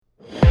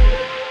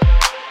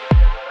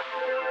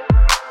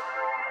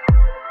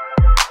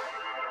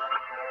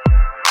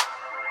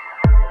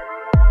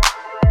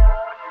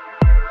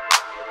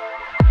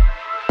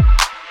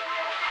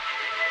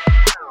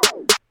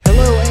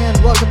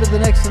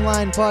in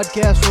Line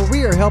podcast, where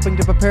we are helping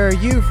to prepare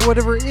you for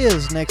whatever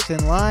is next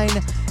in line.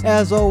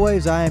 As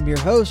always, I am your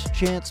host,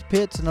 Chance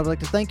Pitts, and I would like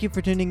to thank you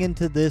for tuning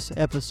into this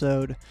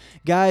episode.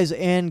 Guys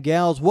and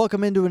gals,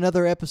 welcome into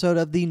another episode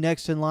of the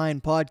Next in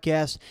Line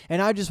podcast,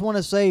 and I just want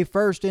to say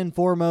first and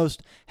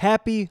foremost,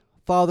 happy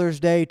Father's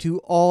Day to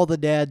all the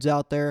dads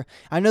out there.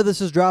 I know this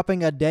is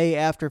dropping a day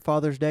after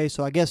Father's Day,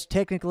 so I guess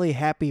technically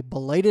happy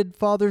belated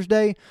Father's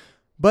Day,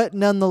 but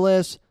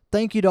nonetheless,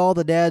 thank you to all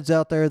the dads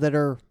out there that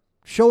are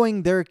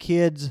showing their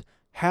kids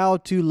how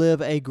to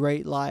live a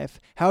great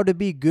life, how to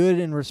be good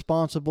and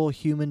responsible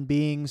human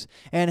beings,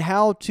 and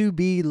how to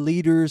be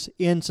leaders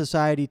in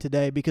society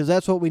today, because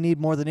that's what we need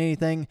more than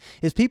anything,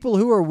 is people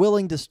who are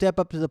willing to step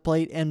up to the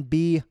plate and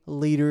be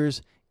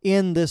leaders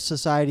in this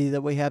society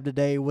that we have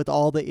today with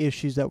all the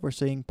issues that we're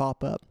seeing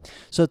pop up.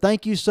 So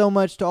thank you so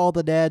much to all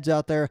the dads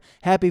out there.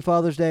 Happy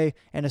Father's Day,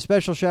 and a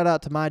special shout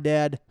out to my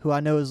dad, who I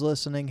know is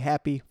listening.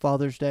 Happy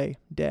Father's Day,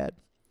 Dad.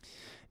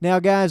 Now,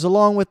 guys,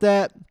 along with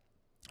that,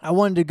 I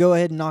wanted to go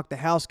ahead and knock the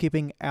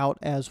housekeeping out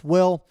as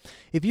well.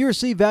 If you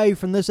receive value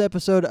from this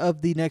episode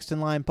of the Next in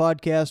Line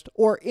podcast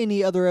or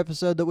any other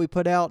episode that we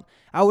put out,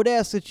 I would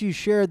ask that you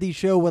share the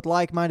show with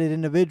like-minded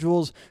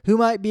individuals who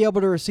might be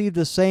able to receive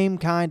the same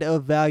kind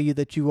of value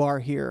that you are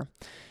here.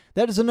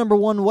 That is the number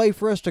one way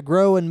for us to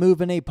grow and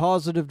move in a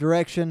positive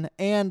direction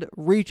and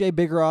reach a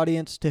bigger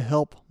audience to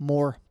help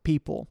more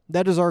people.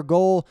 That is our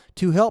goal,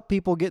 to help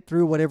people get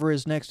through whatever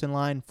is next in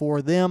line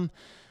for them.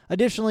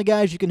 Additionally,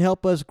 guys, you can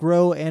help us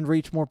grow and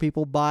reach more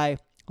people by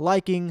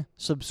liking,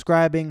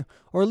 subscribing,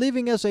 or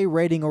leaving us a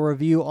rating or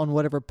review on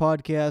whatever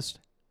podcast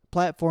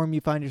platform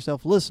you find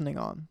yourself listening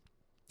on.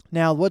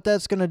 Now, what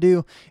that's going to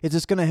do is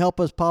it's going to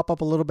help us pop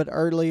up a little bit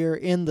earlier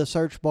in the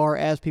search bar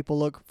as people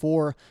look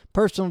for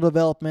personal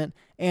development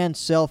and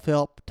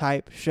self-help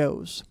type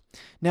shows.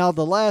 Now,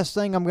 the last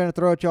thing I'm going to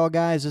throw at y'all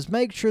guys is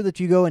make sure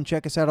that you go and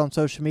check us out on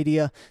social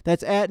media.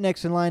 That's at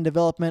Next in Line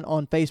Development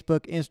on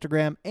Facebook,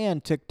 Instagram,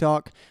 and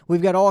TikTok.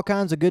 We've got all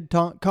kinds of good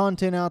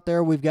content out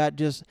there. We've got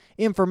just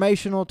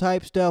informational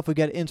type stuff. We've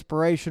got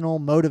inspirational,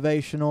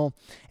 motivational,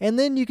 and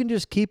then you can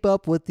just keep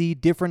up with the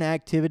different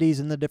activities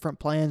and the different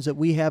plans that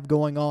we have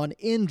going on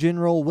in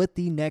general with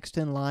the Next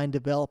in Line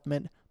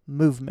Development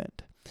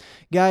movement.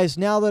 Guys,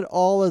 now that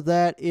all of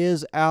that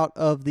is out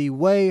of the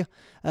way,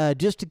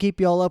 just to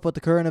keep y'all up with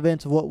the current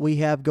events of what we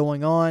have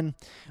going on,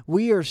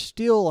 we are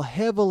still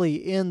heavily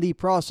in the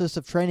process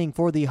of training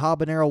for the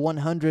Habanero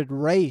 100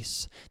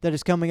 race that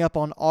is coming up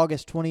on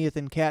August 20th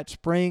in Cat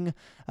Spring.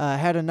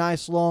 Had a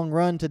nice long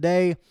run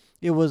today.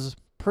 It was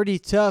pretty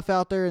tough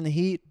out there in the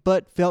heat,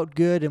 but felt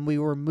good, and we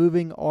were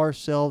moving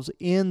ourselves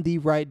in the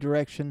right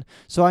direction.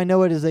 So I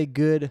know it is a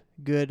good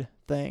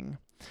thing.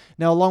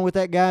 Now, along with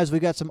that, guys, we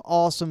got some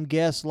awesome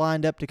guests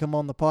lined up to come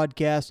on the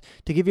podcast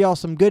to give you all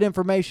some good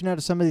information out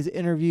of some of these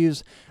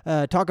interviews,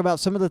 talk about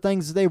some of the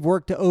things that they've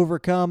worked to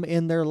overcome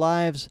in their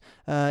lives,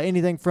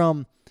 anything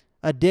from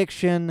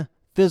addiction,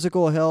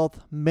 physical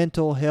health,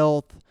 mental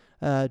health,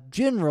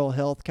 general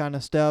health kind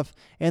of stuff,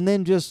 and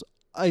then just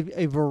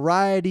a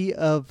variety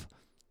of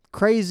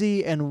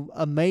crazy and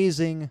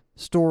amazing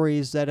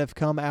stories that have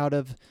come out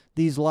of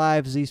these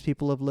lives these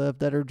people have lived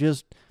that are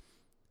just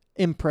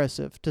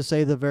impressive, to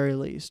say the very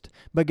least.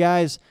 But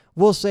guys,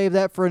 we'll save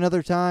that for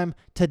another time.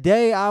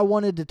 Today, I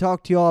wanted to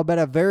talk to you all about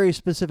a very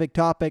specific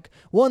topic,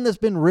 one that's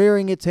been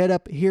rearing its head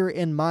up here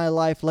in my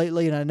life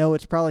lately, and I know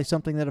it's probably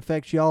something that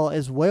affects y'all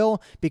as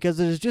well, because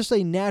it is just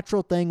a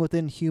natural thing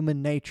within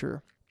human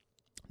nature.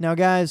 Now,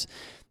 guys,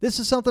 this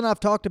is something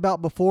I've talked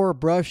about before,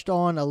 brushed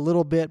on a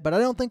little bit, but I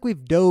don't think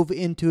we've dove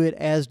into it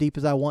as deep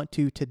as I want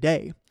to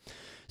today.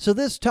 So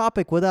this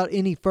topic, without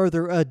any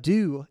further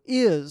ado,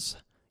 is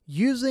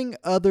using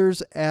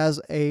others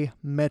as a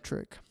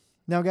metric.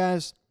 Now,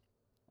 guys,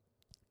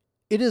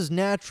 it is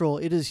natural,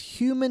 it is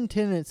human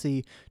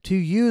tendency to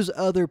use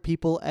other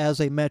people as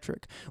a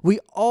metric. We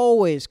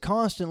always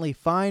constantly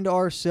find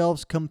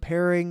ourselves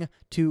comparing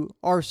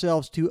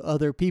ourselves to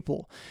other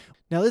people.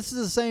 Now, this is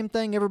the same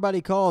thing everybody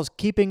calls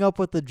keeping up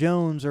with the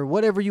Jones, or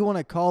whatever you want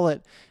to call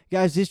it.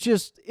 Guys,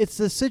 it's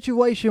the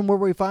situation where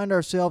we find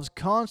ourselves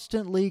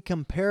constantly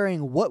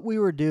comparing what we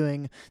were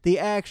doing, the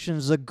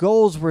actions, the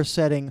goals we're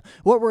setting,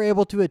 what we're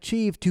able to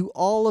achieve to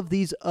all of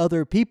these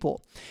other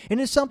people.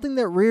 And it's something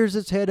that rears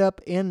its head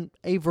up in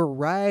a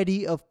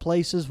variety of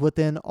places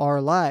within our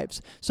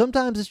lives.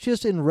 Sometimes it's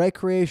just in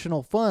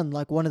recreational fun,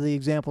 like one of the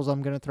examples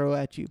I'm going to throw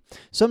at you.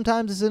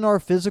 Sometimes it's in our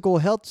physical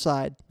health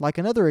side, like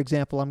another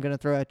example I'm going to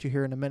throw at you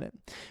here in a minute.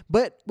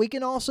 But we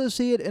can also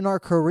see it in our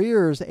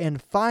careers and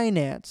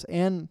finance,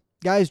 and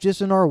guys,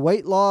 just in our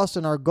weight loss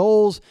and our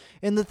goals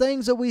and the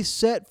things that we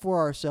set for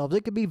ourselves.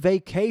 It could be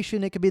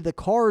vacation. It could be the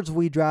cars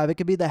we drive. It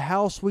could be the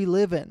house we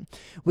live in.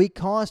 We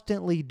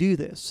constantly do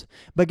this.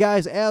 But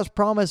guys, as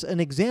promised, an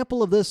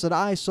example of this that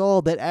I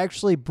saw that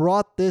actually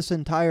brought this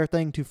entire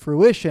thing to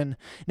fruition.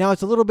 Now,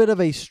 it's a little bit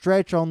of a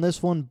stretch on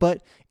this one,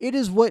 but it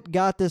is what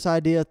got this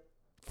idea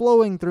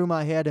flowing through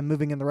my head and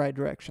moving in the right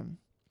direction.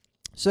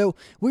 So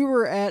we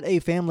were at a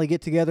family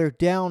get-together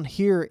down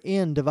here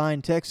in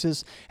Devine,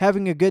 Texas,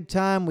 having a good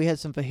time. We had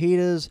some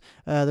fajitas.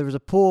 There was a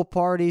pool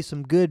party,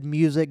 some good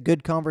music,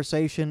 good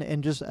conversation,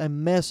 and just a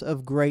mess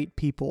of great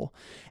people.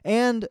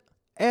 And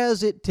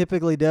as it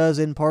typically does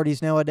in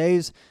parties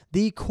nowadays,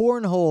 the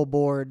cornhole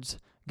boards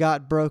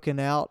got broken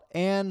out,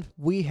 and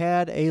we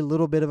had a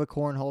little bit of a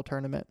cornhole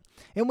tournament.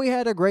 And we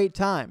had a great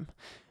time.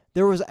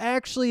 There was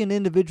actually an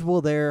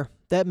individual there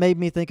that made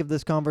me think of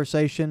this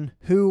conversation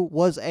who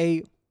was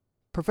a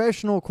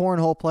professional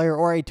cornhole player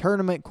or a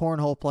tournament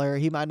cornhole player.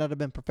 He might not have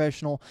been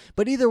professional,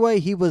 but either way,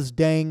 he was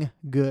dang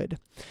good.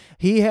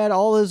 He had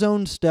all his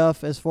own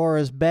stuff as far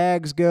as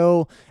bags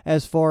go,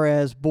 as far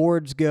as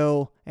boards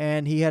go,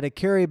 and he had a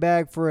carry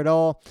bag for it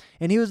all,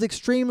 and he was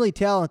extremely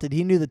talented.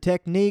 He knew the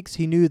techniques,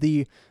 he knew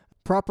the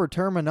proper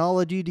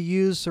terminology to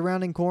use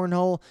surrounding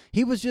cornhole.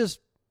 He was just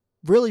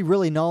really,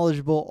 really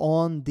knowledgeable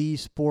on the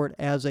sport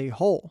as a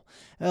whole.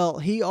 Well,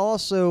 he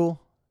also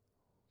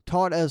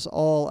taught us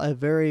all a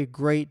very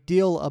great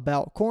deal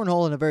about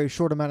cornhole in a very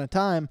short amount of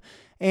time,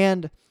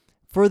 and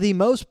for the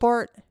most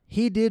part,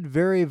 he did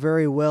very,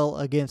 very well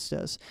against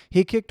us.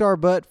 He kicked our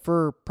butt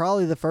for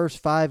probably the first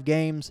 5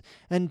 games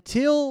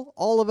until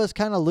all of us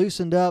kind of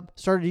loosened up,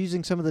 started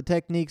using some of the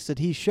techniques that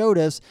he showed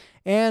us,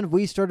 and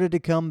we started to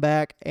come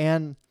back,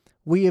 and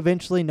we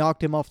eventually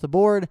knocked him off the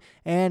board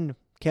and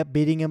kept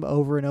beating him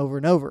over and over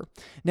and over.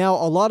 Now,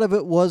 a lot of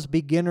it was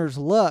beginner's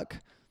luck,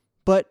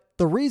 but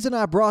the reason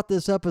I brought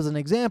this up as an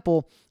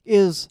example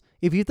is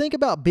if you think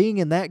about being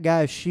in that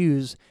guy's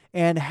shoes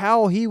and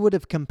how he would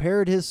have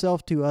compared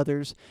himself to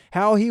others,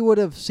 how he would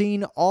have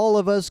seen all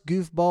of us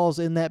goofballs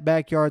in that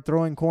backyard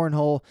throwing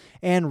cornhole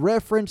and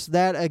referenced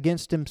that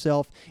against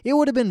himself, it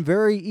would have been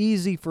very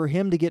easy for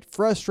him to get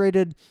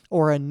frustrated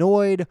or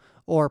annoyed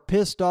or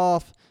pissed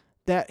off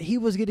that he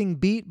was getting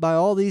beat by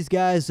all these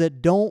guys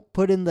that don't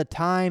put in the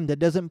time, that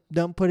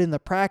don't put in the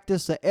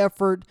practice, the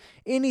effort,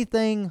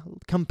 anything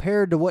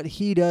compared to what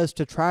he does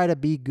to try to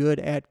be good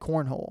at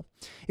cornhole.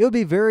 It would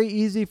be very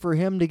easy for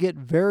him to get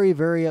very,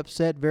 very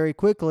upset very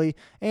quickly,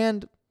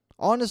 and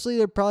honestly,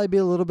 there'd probably be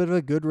a little bit of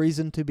a good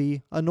reason to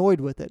be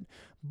annoyed with it.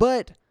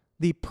 But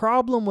the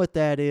problem with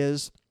that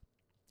is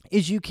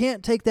you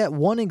can't take that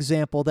one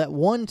example, that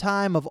one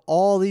time of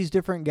all these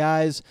different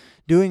guys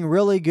doing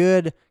really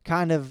good,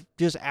 kind of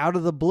just out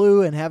of the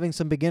blue and having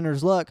some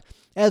beginner's luck,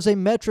 as a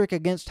metric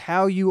against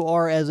how you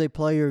are as a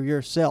player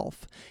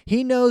yourself.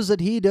 He knows that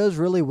he does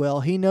really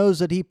well. He knows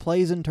that he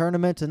plays in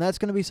tournaments, and that's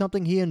going to be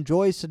something he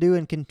enjoys to do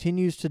and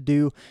continues to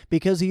do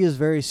because he is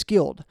very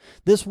skilled.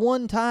 This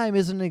one time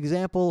is an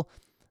example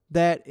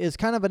that is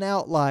kind of an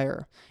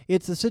outlier.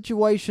 It's a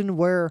situation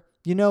where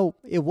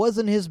it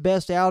wasn't his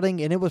best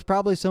outing, and it was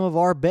probably some of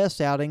our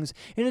best outings,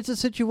 and it's a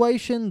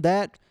situation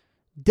that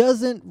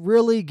doesn't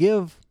really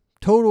give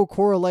total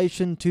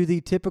correlation to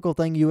the typical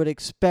thing you would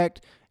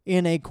expect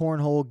in a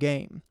cornhole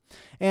game.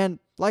 And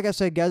like I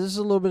said, guys, this is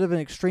a little bit of an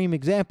extreme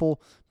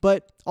example,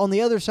 but on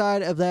the other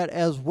side of that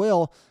as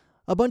well,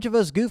 a bunch of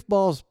us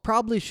goofballs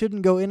probably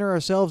shouldn't go enter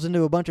ourselves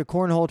into a bunch of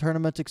cornhole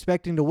tournaments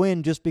expecting to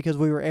win just because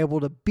we were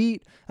able to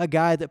beat a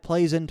guy that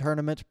plays in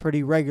tournaments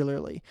pretty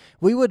regularly.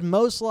 We would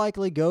most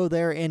likely go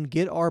there and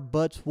get our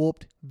butts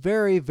whooped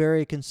very,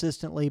 very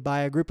consistently by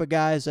a group of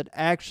guys that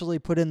actually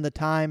put in the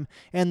time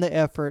and the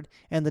effort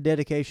and the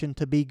dedication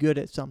to be good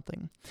at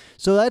something.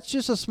 So that's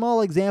just a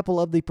small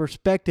example of the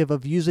perspective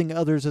of using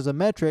others as a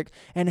metric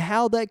and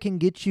how that can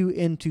get you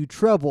into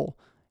trouble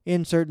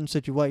in certain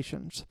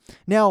situations.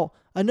 Now,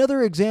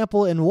 another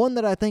example, and one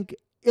that I think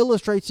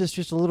illustrates this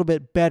just a little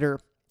bit better,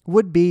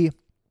 would be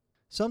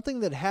something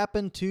that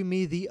happened to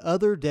me the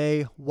other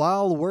day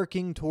while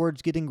working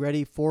towards getting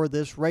ready for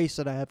this race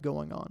that I have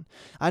going on.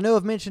 I know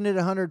I've mentioned it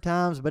 100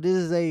 times, but it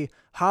is a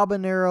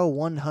Habanero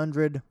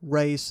 100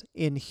 race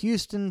in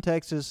Houston,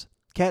 Texas,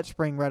 Cat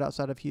Spring right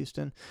outside of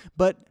Houston,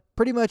 but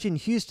pretty much in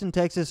Houston,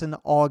 Texas in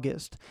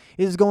August.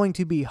 It is going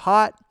to be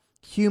hot,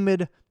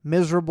 humid,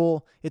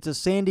 miserable. It's a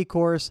sandy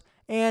course,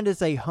 and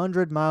it's a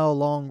 100-mile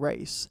long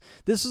race.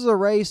 This is a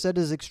race that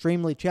is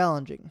extremely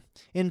challenging.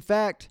 In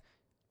fact,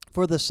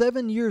 for the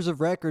 7 years of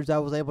records I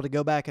was able to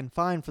go back and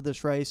find for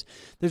this race,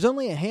 there's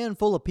only a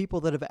handful of people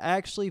that have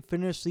actually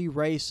finished the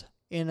race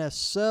in a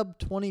sub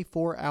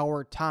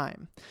 24-hour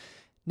time.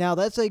 Now,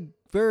 that's a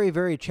very,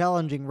 very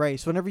challenging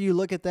race. Whenever you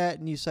look at that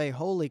and you say,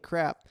 holy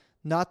crap,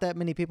 not that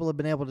many people have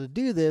been able to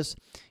do this,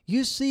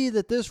 you see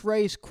that this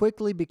race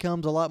quickly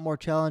becomes a lot more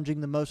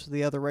challenging than most of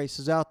the other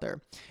races out there.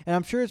 And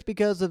I'm sure it's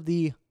because of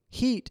the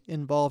heat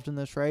involved in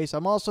this race.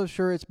 I'm also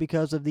sure it's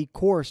because of the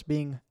course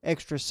being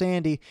extra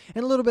sandy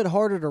and a little bit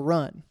harder to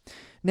run.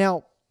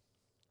 Now,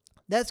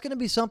 that's going to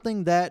be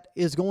something that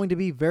is going to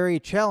be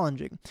very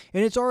challenging.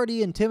 And it's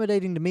already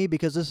intimidating to me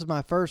because this is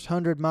my first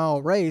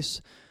 100-mile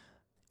race.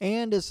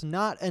 and it's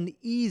not an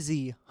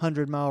easy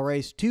 100-mile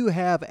race to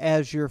have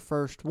as your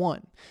first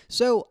one.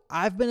 So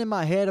I've been in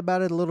my head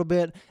about it a little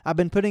bit. I've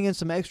been putting in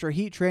some extra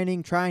heat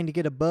training, trying to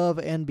get above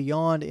and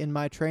beyond in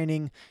my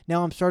training.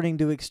 Now I'm starting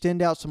to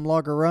extend out some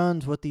longer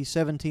runs with the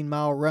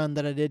 17-mile run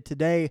that I did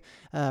today.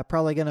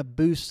 Probably going to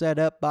boost that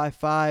up by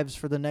 5s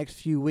for the next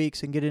few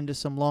weeks and get into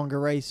some longer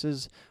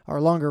races, or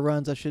longer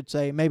runs I should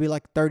say, maybe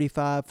like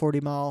 35,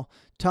 40-mile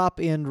top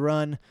end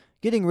run,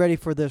 getting ready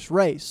for this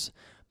race.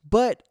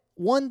 But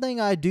one thing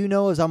I do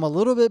know is I'm a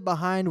little bit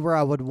behind where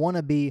I would want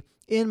to be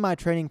in my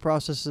training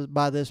processes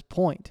by this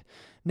point.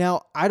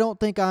 Now, I don't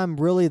think I'm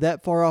really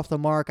that far off the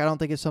mark. I don't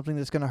think it's something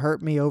that's going to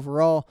hurt me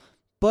overall,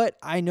 but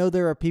I know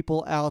there are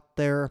people out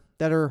there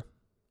that are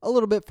a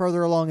little bit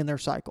further along in their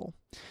cycle.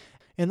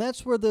 And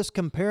that's where this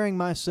comparing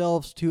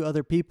myself to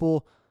other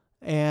people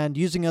and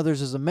using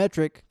others as a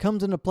metric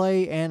comes into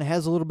play and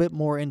has a little bit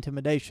more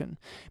intimidation,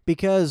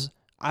 because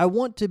I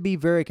want to be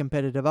very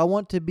competitive. I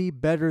want to be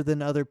better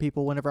than other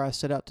people whenever I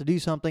set out to do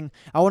something.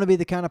 I want to be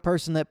the kind of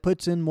person that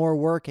puts in more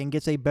work and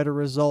gets a better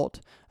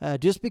result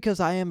just because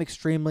I am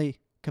extremely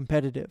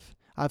competitive.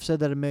 I've said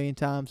that a million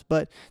times,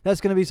 but that's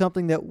going to be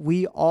something that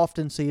we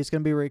often see. It's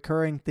going to be a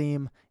recurring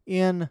theme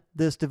in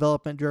this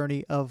development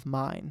journey of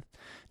mine.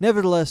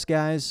 Nevertheless,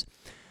 guys,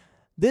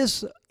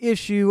 this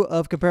issue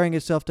of comparing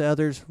itself to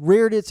others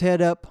reared its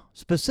head up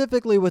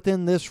specifically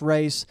within this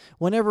race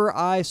whenever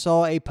I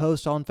saw a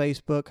post on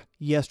Facebook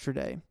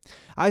yesterday.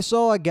 I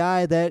saw a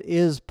guy that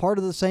is part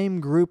of the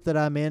same group that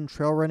I'm in,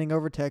 Trail Running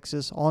Over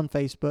Texas, on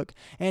Facebook,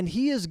 and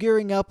he is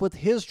gearing up with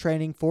his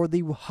training for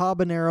the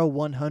Habanero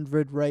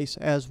 100 race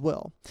as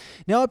well.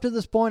 Now, up to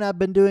this point, I've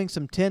been doing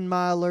some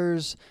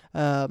 10-milers,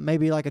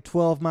 maybe like a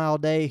 12-mile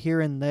day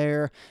here and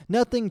there.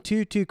 Nothing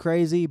too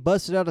crazy.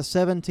 Busted out a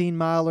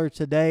 17-miler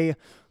today.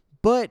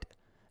 But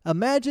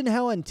imagine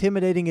how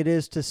intimidating it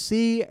is to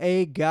see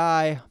a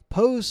guy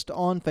post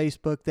on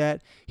Facebook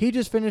that he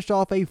just finished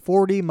off a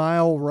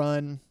 40-mile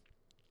run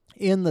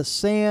in the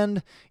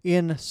sand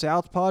in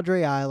South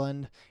Padre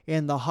Island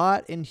in the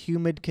hot and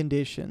humid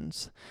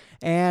conditions.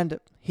 And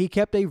he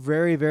kept a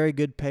very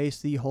good pace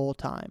the whole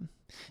time.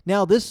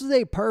 Now, this is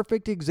a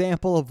perfect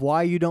example of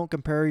why you don't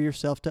compare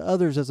yourself to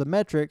others as a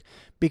metric,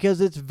 because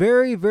it's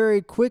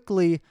very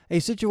quickly a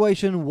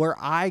situation where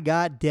I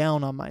got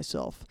down on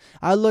myself.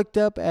 I looked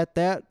up at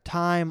that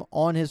time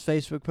on his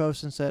Facebook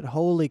post and said,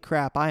 holy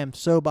crap, I am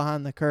so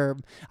behind the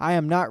curve. I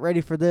am not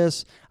ready for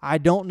this. I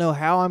don't know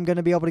how I'm going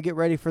to be able to get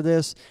ready for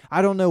this.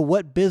 I don't know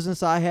what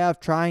business I have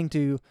trying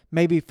to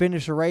maybe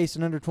finish a race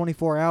in under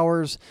 24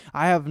 hours.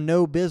 I have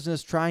no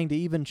business trying to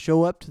even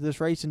show up to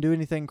this race and do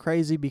anything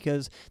crazy,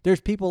 because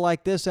there's people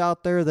like this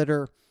out there that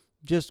are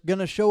just going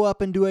to show up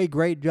and do a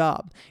great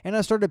job. And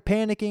I started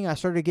panicking, I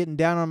started getting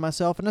down on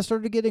myself, and I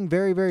started getting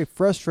very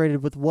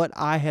frustrated with what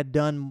I had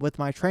done with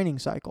my training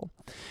cycle.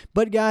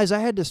 But guys, I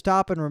had to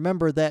stop and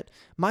remember that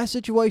my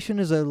situation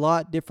is a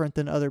lot different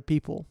than other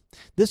people.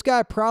 This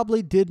guy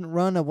probably didn't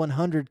run a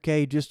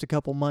 100K just a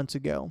couple months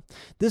ago.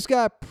 This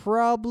guy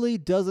probably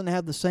doesn't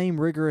have the same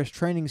rigorous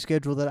training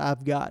schedule that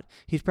I've got.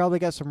 He's probably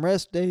got some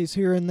rest days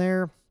here and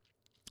there.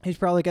 He's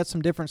probably got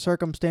some different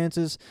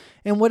circumstances.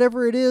 And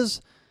whatever it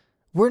is,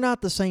 we're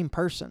not the same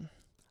person.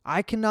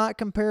 I cannot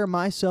compare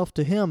myself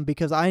to him,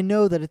 because I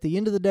know that at the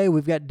end of the day,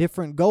 we've got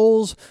different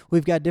goals.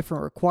 We've got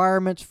different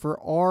requirements for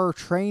our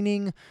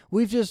training.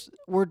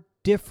 We're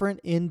different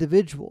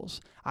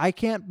individuals. I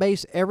can't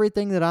base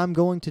everything that I'm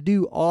going to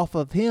do off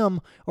of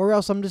him, or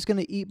else I'm just going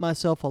to eat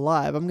myself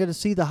alive. I'm going to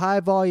see the high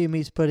volume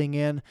he's putting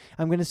in.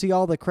 I'm going to see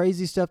all the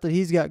crazy stuff that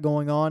he's got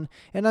going on,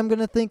 and I'm going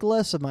to think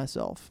less of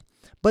myself.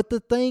 But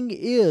the thing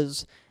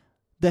is,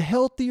 the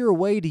healthier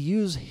way to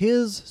use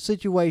his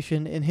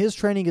situation and his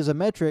training as a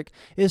metric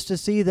is to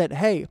see that,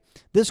 hey,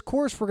 this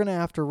course we're going to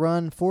have to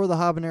run for the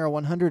Habanero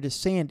 100 is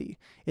sandy.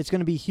 It's going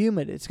to be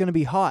humid. It's going to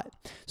be hot.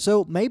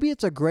 So maybe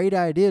it's a great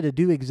idea to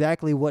do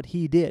exactly what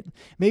he did.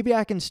 Maybe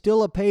I can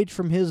steal a page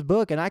from his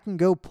book and I can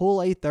go pull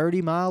a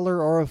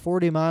 30-miler or a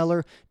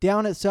 40-miler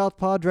down at South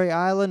Padre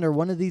Island or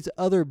one of these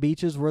other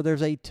beaches where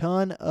there's a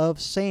ton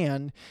of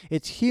sand.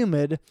 It's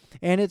humid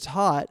and it's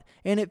hot,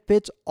 and it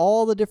fits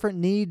all the different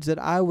needs that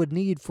I would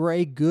need for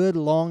a good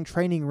long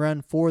training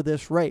run for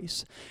this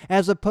race.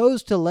 As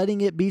opposed to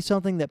letting it be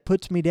something that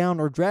puts me down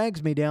or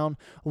drags me down,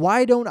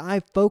 why don't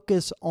I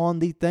focus on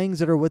the things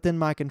that are within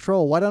my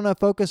control? Why don't I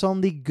focus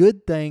on the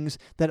good things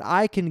that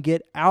I can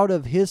get out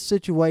of his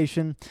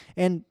situation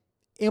and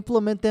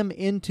implement them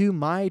into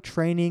my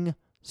training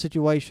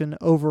situation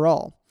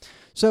overall?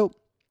 So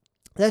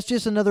that's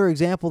just another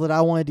example that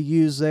I wanted to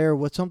use there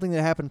with something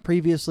that happened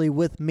previously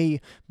with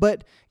me.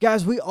 But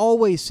guys, we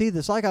always see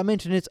this. Like I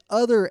mentioned, it's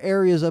other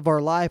areas of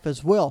our life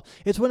as well.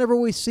 It's whenever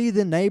we see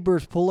the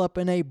neighbors pull up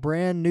in a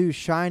brand new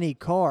shiny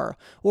car,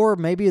 or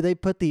maybe they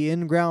put the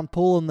in-ground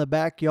pool in the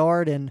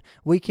backyard and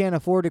we can't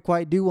afford to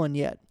quite do one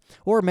yet.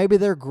 Or maybe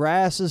their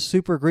grass is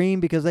super green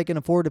because they can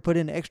afford to put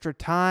in extra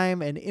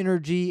time and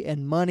energy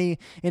and money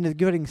into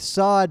getting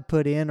sod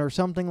put in or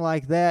something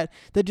like that,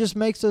 that just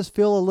makes us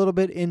feel a little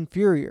bit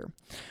inferior.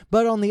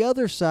 But on the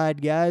other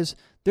side, guys,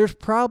 there's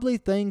probably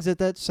things that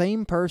that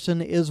same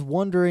person is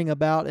wondering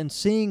about and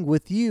seeing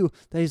with you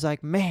that he's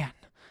like, man,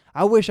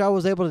 I wish I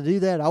was able to do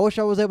that. I wish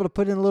I was able to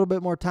put in a little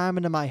bit more time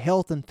into my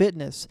health and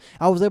fitness.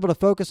 I was able to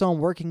focus on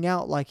working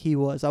out like he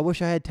was. I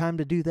wish I had time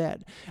to do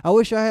that. I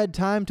wish I had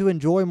time to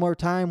enjoy more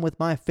time with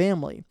my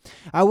family.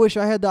 I wish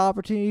I had the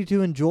opportunity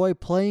to enjoy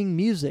playing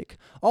music.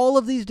 All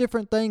of these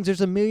different things, there's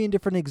a million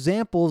different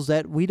examples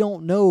that we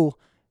don't know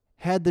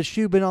had the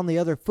shoe been on the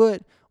other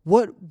foot,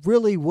 what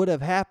really would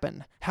have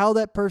happened, how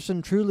that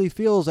person truly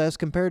feels as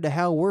compared to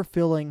how we're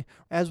feeling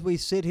as we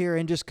sit here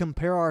and just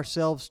compare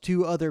ourselves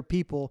to other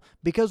people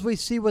because we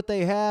see what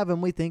they have and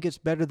we think it's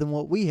better than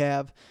what we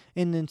have,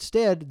 and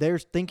instead they're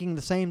thinking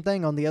the same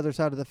thing on the other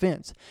side of the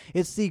fence.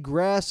 It's the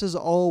grass is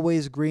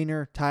always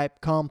greener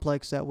type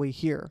complex that we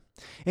hear.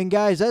 And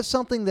guys, that's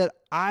something that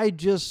I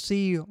just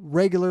see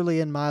regularly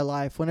in my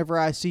life whenever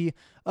I see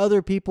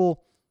other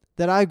people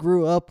that I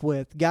grew up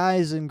with,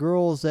 guys and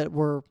girls that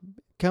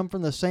come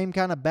from the same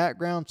kind of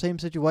background, same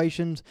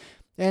situations,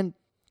 and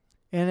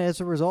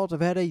as a result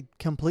have had a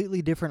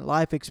completely different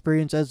life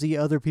experience as the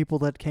other people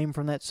that came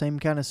from that same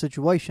kind of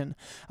situation.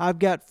 I've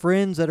got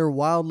friends that are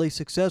wildly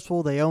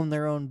successful. They own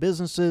their own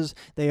businesses.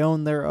 They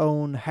own their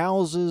own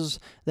houses.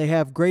 They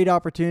have great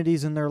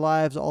opportunities in their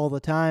lives all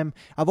the time.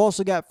 I've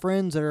also got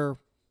friends that are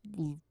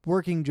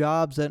working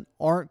jobs that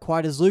aren't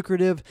quite as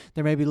lucrative.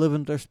 They're maybe living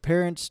with their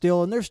parents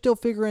still, and they're still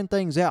figuring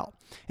things out.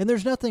 And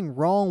there's nothing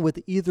wrong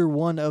with either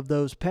one of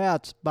those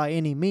paths by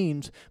any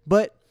means,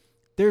 but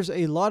there's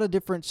a lot of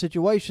different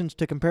situations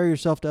to compare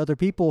yourself to other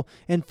people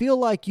and feel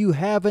like you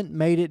haven't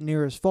made it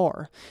near as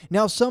far.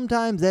 Now,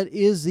 sometimes that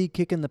is the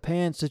kick in the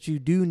pants that you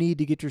do need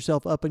to get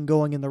yourself up and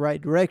going in the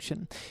right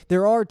direction.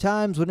 There are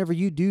times whenever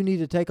you do need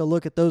to take a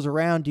look at those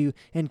around you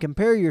and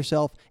compare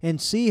yourself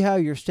and see how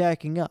you're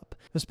stacking up,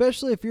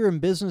 especially if you're in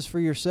business for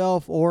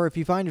yourself or if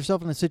you find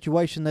yourself in a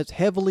situation that's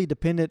heavily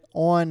dependent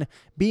on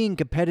being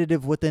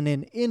competitive within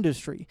an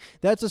industry.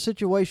 That's a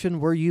situation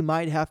where you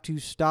might have to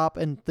stop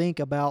and think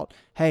about,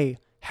 hey,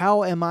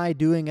 how am I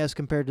doing as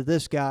compared to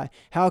this guy?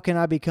 How can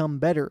I become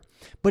better?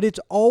 But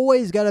it's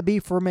always got to be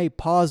from a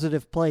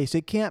positive place.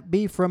 It can't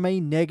be from a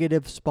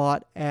negative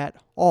spot at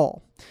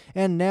all.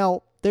 And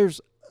now there's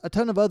a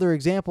ton of other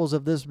examples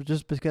of this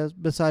just because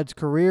besides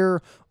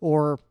career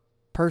or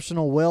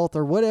personal wealth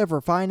or whatever,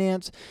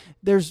 finance,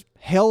 there's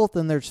health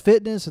and there's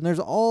fitness and there's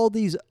all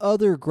these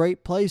other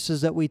great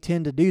places that we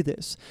tend to do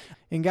this.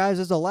 And guys,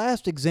 as the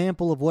last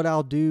example of what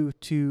I'll do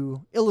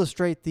to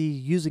illustrate the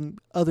using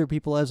other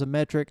people as a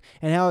metric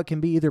and how it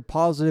can be either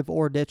positive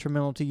or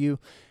detrimental to you,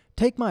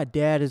 take my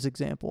dad as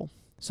example.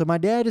 So my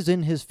dad is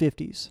in his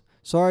 50s.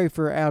 Sorry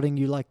for outing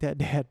you like that,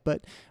 Dad,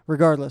 but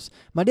regardless,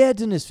 my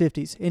dad's in his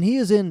 50s, and he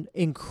is in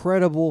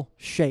incredible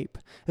shape,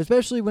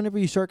 especially whenever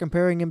you start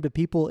comparing him to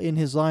people in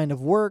his line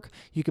of work,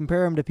 you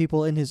compare him to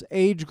people in his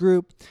age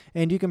group,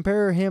 and you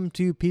compare him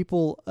to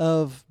people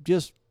of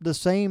just the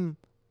same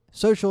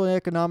social and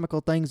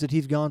economical things that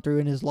he's gone through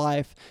in his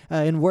life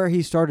and where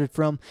he started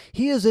from.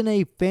 He is in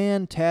a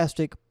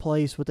fantastic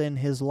place within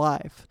his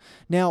life.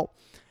 Now,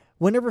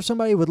 whenever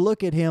somebody would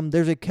look at him,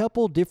 there's a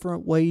couple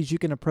different ways you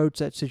can approach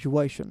that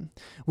situation.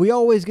 We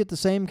always get the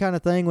same kind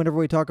of thing whenever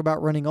we talk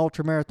about running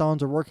ultra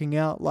marathons or working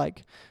out,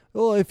 like,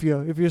 well, if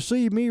you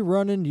see me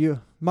running,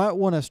 you might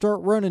want to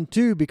start running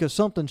too because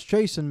something's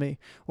chasing me.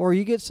 Or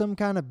you get some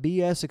kind of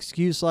BS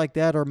excuse like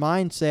that or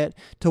mindset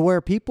to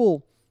where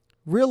people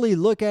really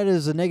look at it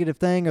as a negative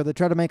thing, or they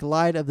try to make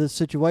light of this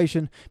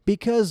situation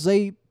because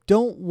they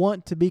don't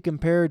want to be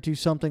compared to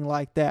something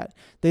like that.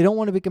 They don't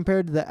want to be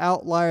compared to the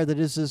outlier that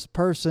is this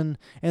person,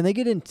 and they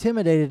get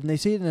intimidated and they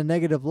see it in a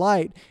negative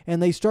light,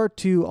 and they start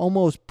to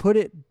almost put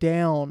it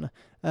down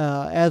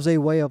as a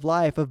way of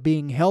life of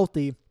being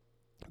healthy,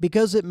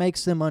 because it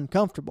makes them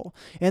uncomfortable.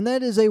 And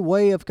that is a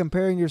way of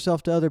comparing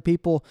yourself to other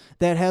people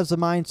that has the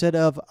mindset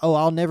of, oh,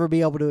 I'll never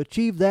be able to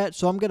achieve that,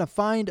 so I'm going to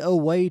find a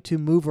way to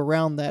move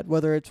around that,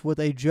 whether it's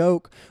with a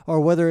joke or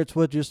whether it's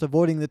with just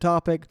avoiding the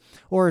topic,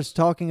 or it's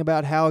talking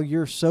about how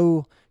you're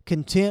so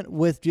content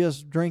with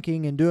just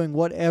drinking and doing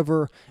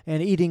whatever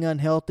and eating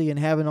unhealthy and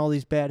having all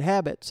these bad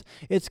habits.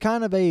 It's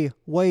kind of a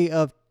way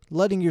of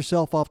letting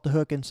yourself off the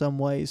hook in some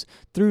ways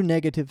through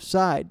negative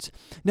sides.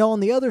 Now, on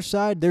the other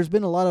side, there's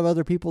been a lot of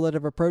other people that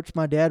have approached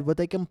my dad with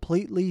a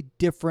completely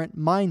different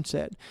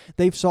mindset.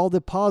 They've saw the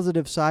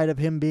positive side of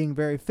him being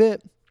very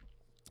fit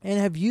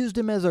and have used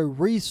him as a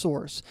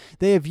resource.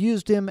 They have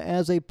used him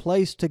as a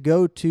place to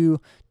go to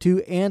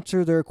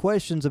answer their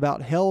questions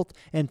about health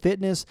and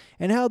fitness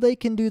and how they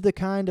can do the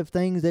kind of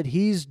things that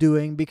he's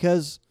doing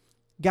because,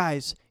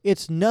 guys,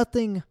 it's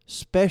nothing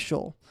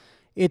special.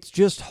 It's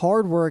just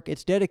hard work,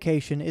 it's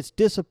dedication, it's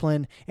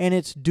discipline, and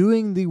it's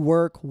doing the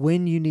work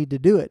when you need to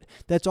do it.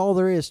 That's all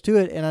there is to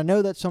it, and I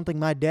know that's something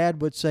my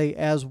dad would say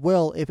as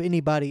well if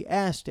anybody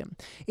asked him.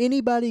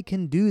 Anybody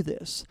can do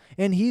this,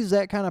 and he's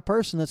that kind of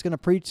person that's going to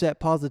preach that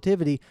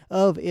positivity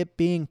of it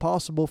being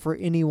possible for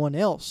anyone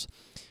else.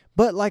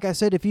 But like I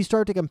said, if you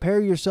start to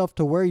compare yourself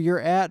to where you're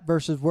at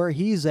versus where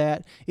he's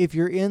at, if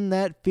you're in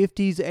that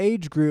 50s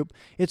age group,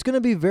 it's going to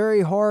be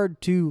very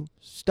hard to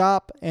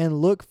stop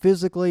and look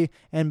physically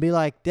and be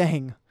like,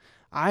 dang,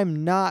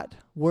 I'm not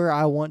where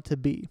I want to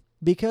be,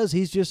 because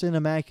he's just in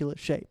immaculate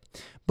shape.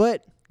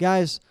 But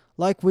guys,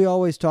 like we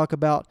always talk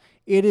about,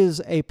 it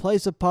is a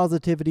place of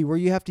positivity where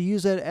you have to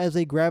use that as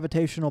a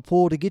gravitational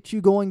pull to get you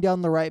going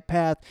down the right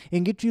path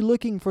and get you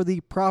looking for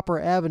the proper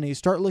avenues.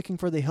 Start looking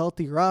for the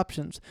healthier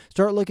options.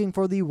 Start looking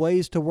for the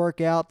ways to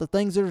work out, the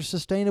things that are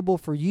sustainable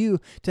for you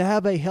to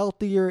have a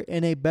healthier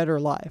and a better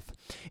life.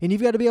 And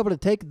you've got to be able to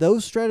take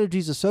those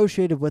strategies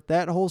associated with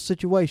that whole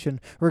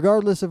situation,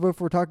 regardless of if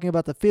we're talking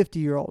about the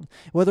 50-year-old,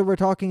 whether we're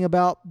talking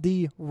about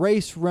the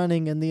race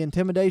running and the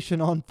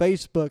intimidation on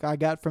Facebook I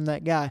got from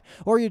that guy,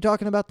 or you're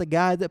talking about the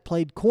guy that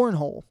played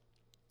cornhole.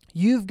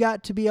 You've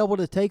got to be able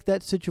to take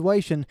that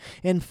situation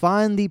and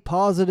find the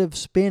positive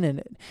spin in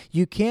it.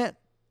 You can't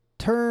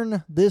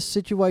turn this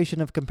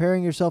situation of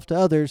comparing yourself to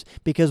others,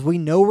 because we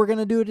know we're going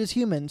to do it as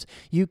humans.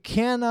 You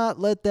cannot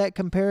let that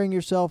comparing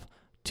yourself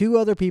to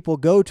other people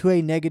go to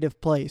a negative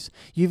place.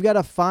 You've got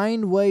to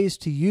find ways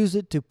to use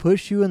it to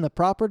push you in the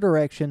proper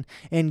direction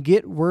and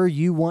get where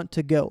you want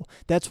to go.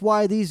 That's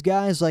why these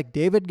guys like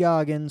David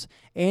Goggins,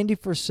 Andy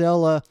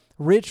Frisella,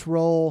 Rich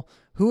Roll,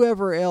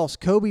 whoever else,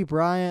 Kobe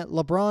Bryant,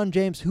 LeBron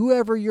James,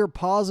 whoever your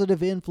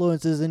positive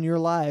influence is in your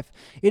life,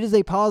 it is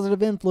a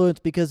positive influence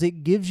because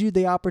it gives you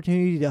the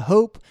opportunity to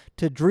hope,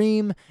 to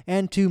dream,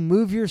 and to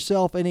move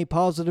yourself in a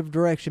positive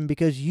direction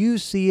because you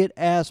see it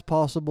as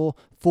possible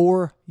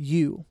for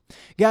you.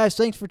 Guys,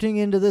 thanks for tuning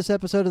into this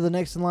episode of the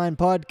Next in Line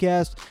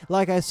podcast.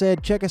 Like I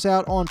said, check us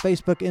out on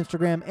Facebook,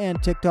 Instagram,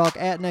 and TikTok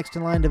at Next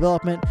in Line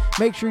Development.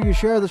 Make sure you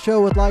share the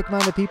show with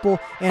like-minded people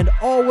and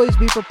always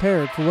be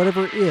prepared for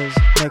whatever is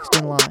next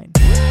in line.